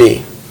it may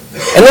be.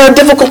 And there are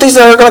difficulties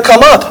that are going to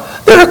come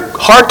up. There are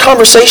hard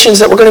conversations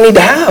that we're going to need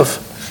to have.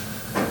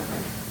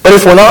 But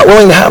if we're not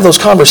willing to have those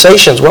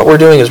conversations, what we're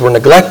doing is we're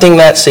neglecting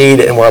that seed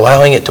and we're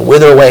allowing it to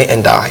wither away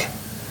and die.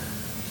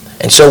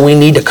 And so we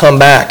need to come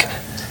back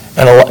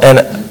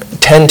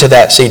and tend to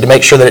that seed to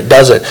make sure that it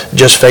doesn't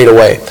just fade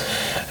away.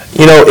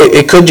 You know,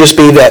 it could just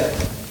be that,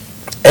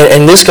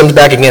 and this comes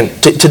back again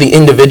to the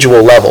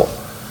individual level.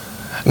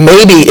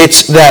 Maybe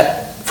it's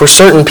that for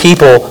certain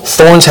people,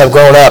 thorns have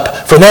grown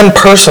up. For them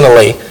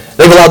personally,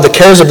 they've allowed the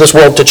cares of this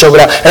world to choke it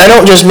out. And I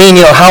don't just mean,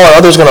 how are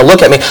others going to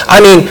look at me?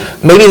 I mean,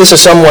 maybe this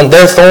is someone,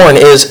 their thorn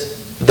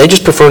is, they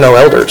just prefer no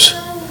elders.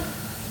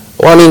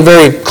 Well, I mean,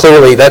 very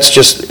clearly, that's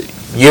just,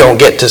 you don't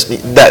get to,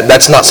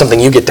 that's not something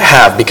you get to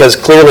have, because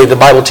clearly the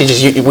Bible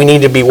teaches we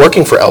need to be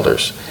working for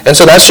elders. And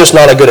so that's just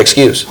not a good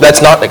excuse.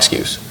 That's not an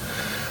excuse.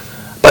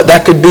 But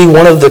that could be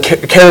one of the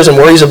cares and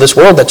worries of this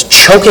world that's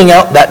choking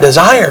out that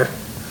desire.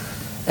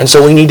 And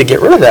so we need to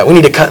get rid of that. We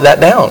need to cut that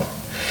down.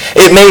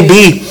 It may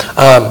be,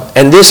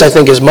 and this I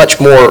think is much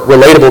more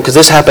relatable because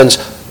this happens,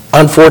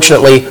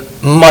 unfortunately,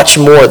 much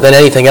more than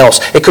anything else.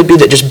 It could be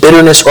that just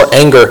bitterness or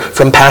anger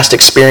from past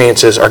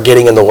experiences are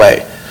getting in the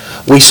way.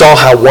 We saw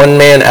how one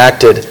man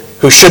acted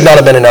who should not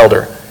have been an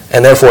elder,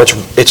 and therefore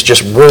it's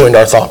just ruined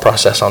our thought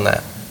process on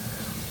that.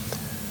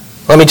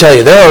 Let me tell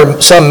you, there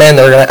are some men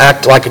that are going to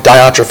act like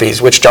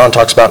Diotrephes, which John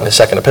talks about in his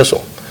second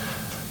epistle,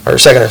 or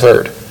second or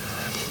third.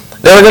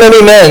 There are going to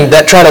be men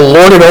that try to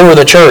lord it over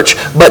the church.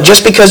 But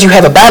just because you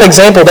have a bad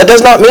example, that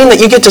does not mean that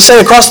you get to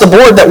say across the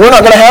board that we're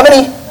not going to have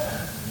any.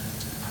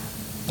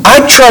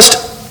 I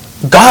trust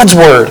God's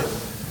word.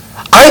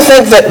 I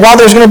think that while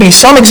there's going to be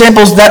some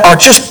examples that are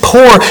just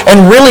poor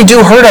and really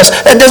do hurt us,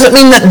 that doesn't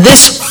mean that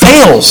this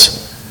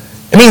fails.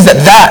 It means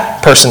that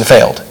that person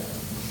failed.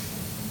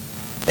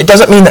 It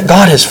doesn't mean that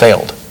God has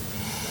failed.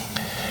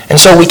 And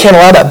so we can't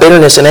allow that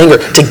bitterness and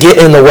anger to get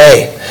in the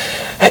way.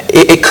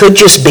 It could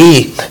just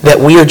be that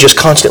we are just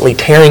constantly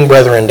tearing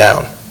brethren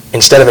down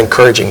instead of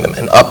encouraging them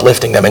and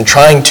uplifting them and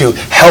trying to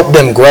help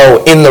them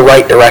grow in the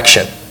right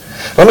direction.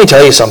 Let me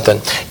tell you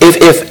something.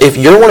 If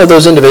you're one of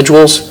those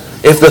individuals,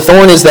 if the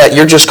thorn is that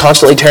you're just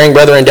constantly tearing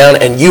brethren down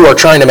and you are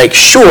trying to make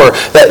sure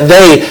that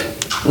they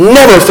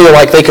never feel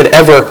like they could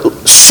ever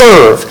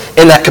serve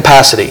in that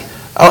capacity,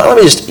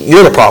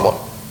 you're the problem.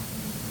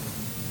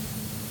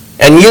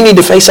 And you need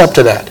to face up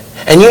to that.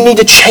 And you need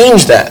to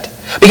change that.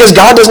 Because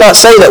God does not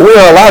say that we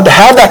are allowed to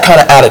have that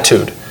kind of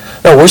attitude.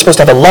 No, we're supposed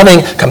to have a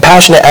loving,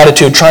 compassionate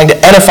attitude, trying to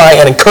edify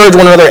and encourage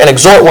one another and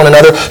exhort one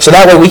another, so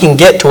that way we can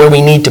get to where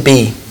we need to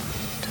be.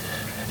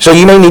 So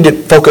you may need to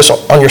focus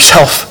on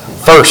yourself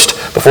first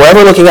before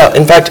ever looking out.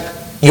 In fact,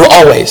 you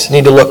always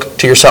need to look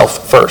to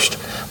yourself first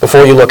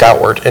before you look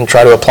outward and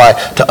try to apply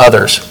to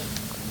others.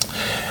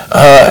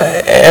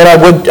 And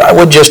I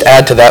would just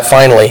add to that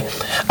finally,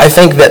 I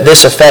think that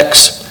this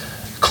affects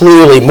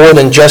clearly more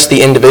than just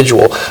the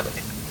individual.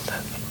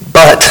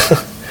 But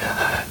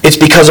it's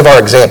because of our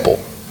example.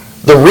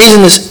 The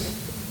reason this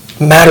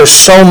matters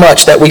so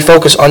much that we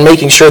focus on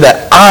making sure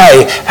that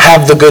I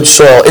have the good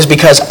soil is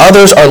because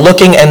others are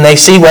looking and they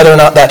see whether or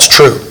not that's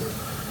true.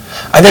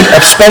 I think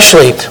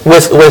especially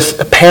with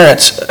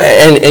parents,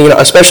 and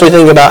especially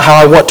thinking about how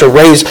I want to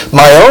raise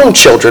my own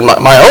children,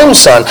 my own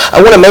son, I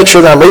want to make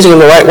sure that I'm raising him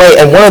the right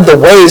way. And one of the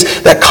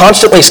ways that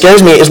constantly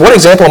scares me is, what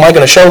example am I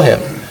going to show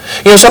him?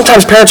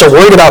 Sometimes parents are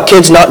worried about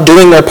kids not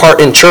doing their part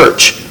in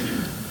church.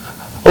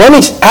 Well, let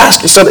me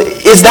ask, so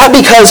is that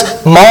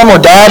because mom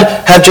or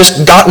dad have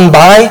just gotten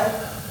by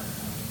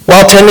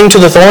while tending to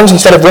the thorns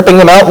instead of ripping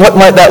them out? What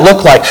might that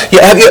look like?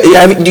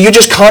 Do you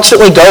just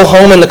constantly go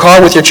home in the car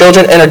with your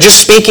children and are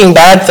just speaking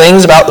bad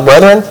things about the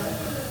brethren?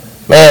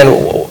 Man,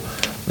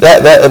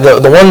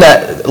 the one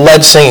that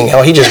led singing,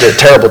 he just did a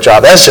terrible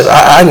job. That's just,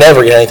 I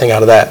never get anything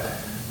out of that.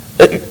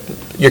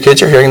 Your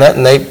kids are hearing that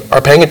and they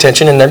are paying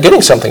attention and they're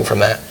getting something from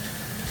that.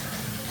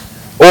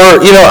 Or,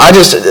 the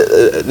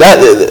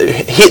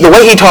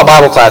way he taught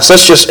Bible class,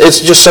 it's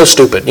just so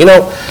stupid.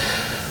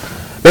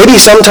 Maybe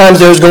sometimes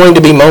there's going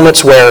to be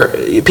moments where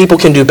people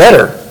can do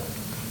better.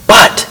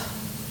 But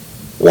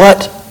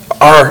what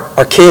are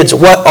our kids,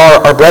 what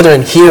are our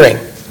brethren hearing?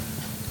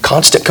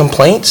 Constant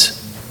complaints?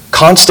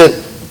 Constant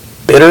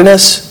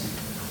bitterness?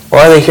 Or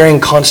are they hearing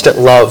constant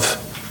love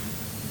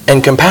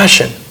and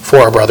compassion for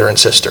our brother and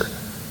sister?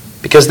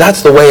 Because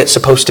that's the way it's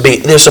supposed to be.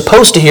 They're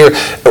supposed to hear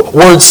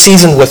words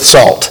seasoned with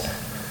salt.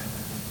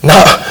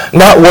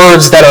 Not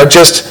words that are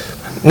just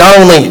not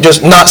only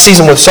just not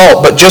seasoned with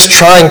salt, but just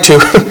trying to,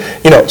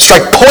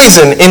 strike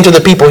poison into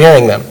the people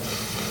hearing them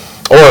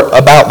or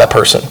about that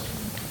person.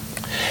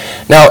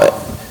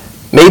 Now,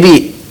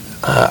 maybe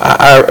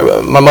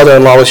my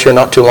mother-in-law was here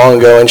not too long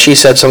ago, and she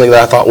said something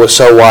that I thought was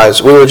so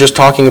wise. We were just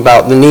talking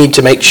about the need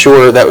to make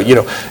sure that,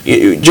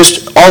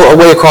 just all the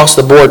way across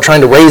the board,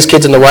 trying to raise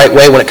kids in the right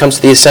way when it comes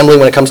to the assembly,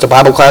 when it comes to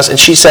Bible class. And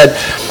she said,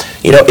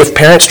 if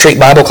parents treat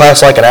Bible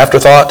class like an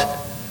afterthought,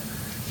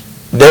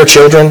 their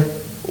children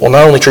will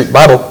not only treat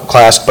Bible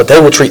class, but they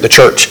will treat the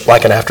church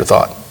like an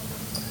afterthought.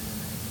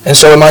 And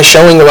so am I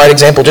showing the right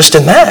example just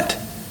in that?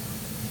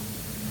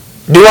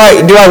 Do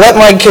I let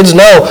my kids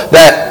know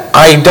that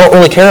I don't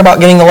really care about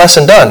getting the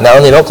lesson done? Now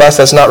in the note class,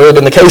 that's not really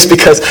been the case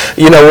because,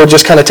 we're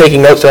just kind of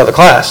taking notes throughout the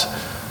class.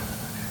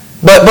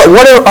 But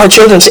what are our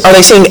children seeing? Are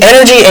they seeing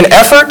energy and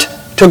effort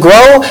to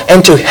grow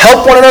and to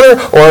help one another?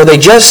 Or are they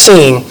just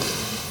seeing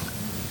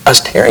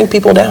us tearing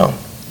people down?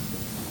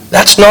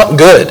 That's not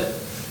good.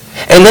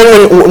 And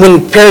then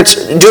when parents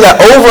do that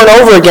over and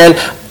over again,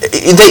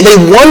 they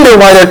wonder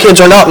why their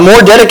kids are not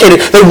more dedicated.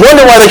 They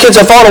wonder why their kids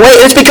have fallen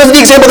away. It's because of the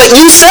example that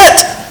you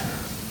set.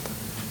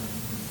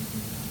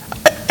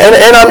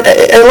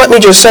 And let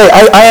me just say,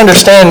 I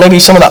understand maybe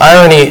some of the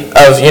irony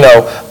of,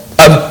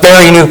 a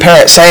very new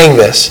parent saying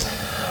this.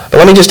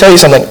 But let me just tell you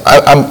something.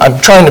 I'm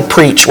trying to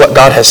preach what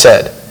God has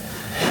said.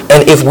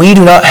 And if we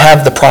do not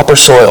have the proper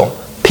soil,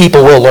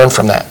 people will learn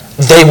from that.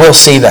 They will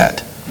see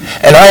that.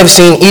 And I have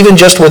seen even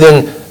just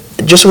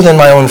within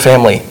my own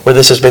family where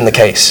this has been the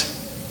case.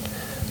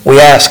 We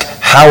ask,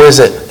 how is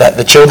it that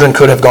the children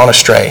could have gone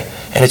astray?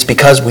 And it's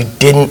because we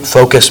didn't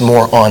focus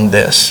more on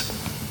this.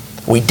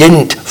 We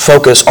didn't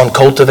focus on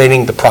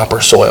cultivating the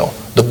proper soil,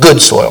 the good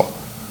soil.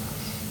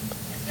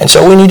 And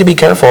so we need to be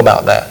careful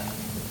about that.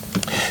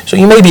 So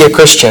you may be a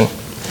Christian,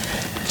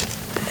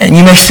 and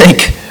you may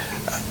think,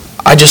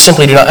 I just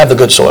simply do not have the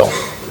good soil.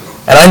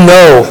 And I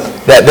know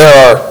that there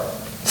are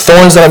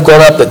thorns that have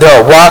grown up, that there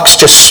are rocks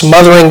just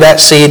smothering that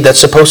seed that's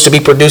supposed to be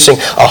producing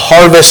a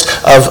harvest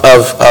of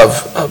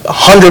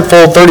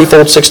 100-fold,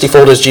 30-fold,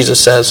 60-fold, as Jesus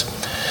says.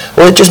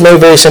 Well, it just may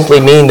very simply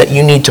mean that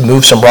you need to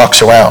move some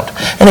rocks around.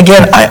 And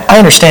again, I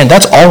understand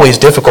that's always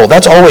difficult.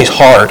 That's always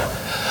hard.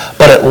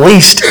 But at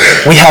least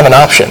we have an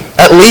option.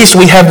 At least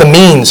we have the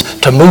means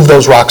to move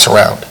those rocks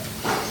around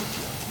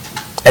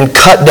and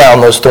cut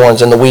down those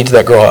thorns and the weeds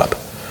that grow up.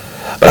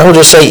 But I will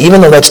just say,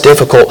 even though that's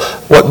difficult,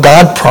 what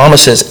God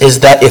promises is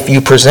that if you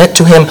present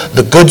to him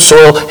the good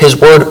soil, his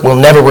word will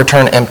never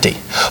return empty.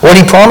 What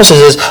he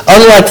promises is,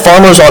 unlike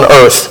farmers on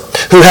earth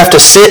who have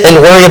to sit and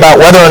worry about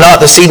whether or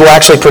not the seed will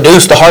actually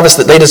produce the harvest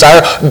that they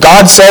desire,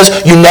 God says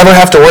you never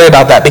have to worry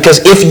about that,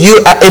 because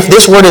if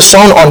this word is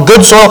sown on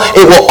good soil,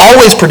 it will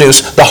always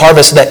produce the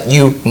harvest that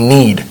you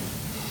need.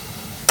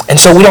 And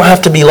so we don't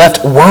have to be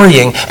left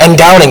worrying and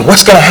doubting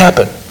what's going to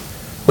happen.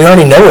 We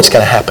already know what's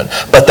going to happen,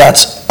 but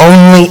that's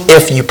only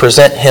if you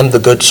present him the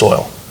good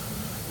soil.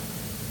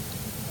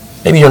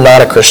 Maybe you're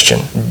not a Christian.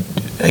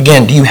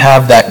 Again, do you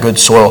have that good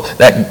soil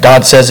that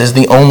God says is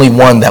the only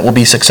one that will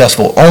be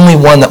successful, only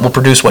one that will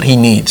produce what he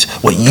needs,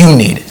 what you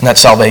need, and that's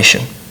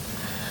salvation?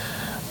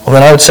 Well,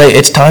 then I would say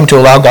it's time to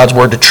allow God's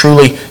word to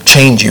truly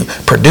change you,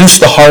 produce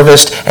the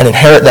harvest, and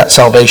inherit that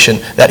salvation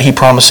that he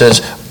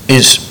promises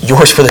is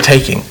yours for the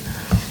taking,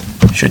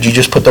 should you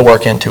just put the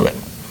work into it.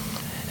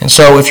 And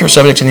so if you're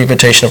subject to the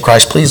invitation of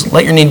Christ, please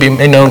let your need be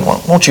made known.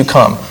 Won't you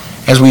come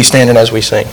as we stand and as we sing?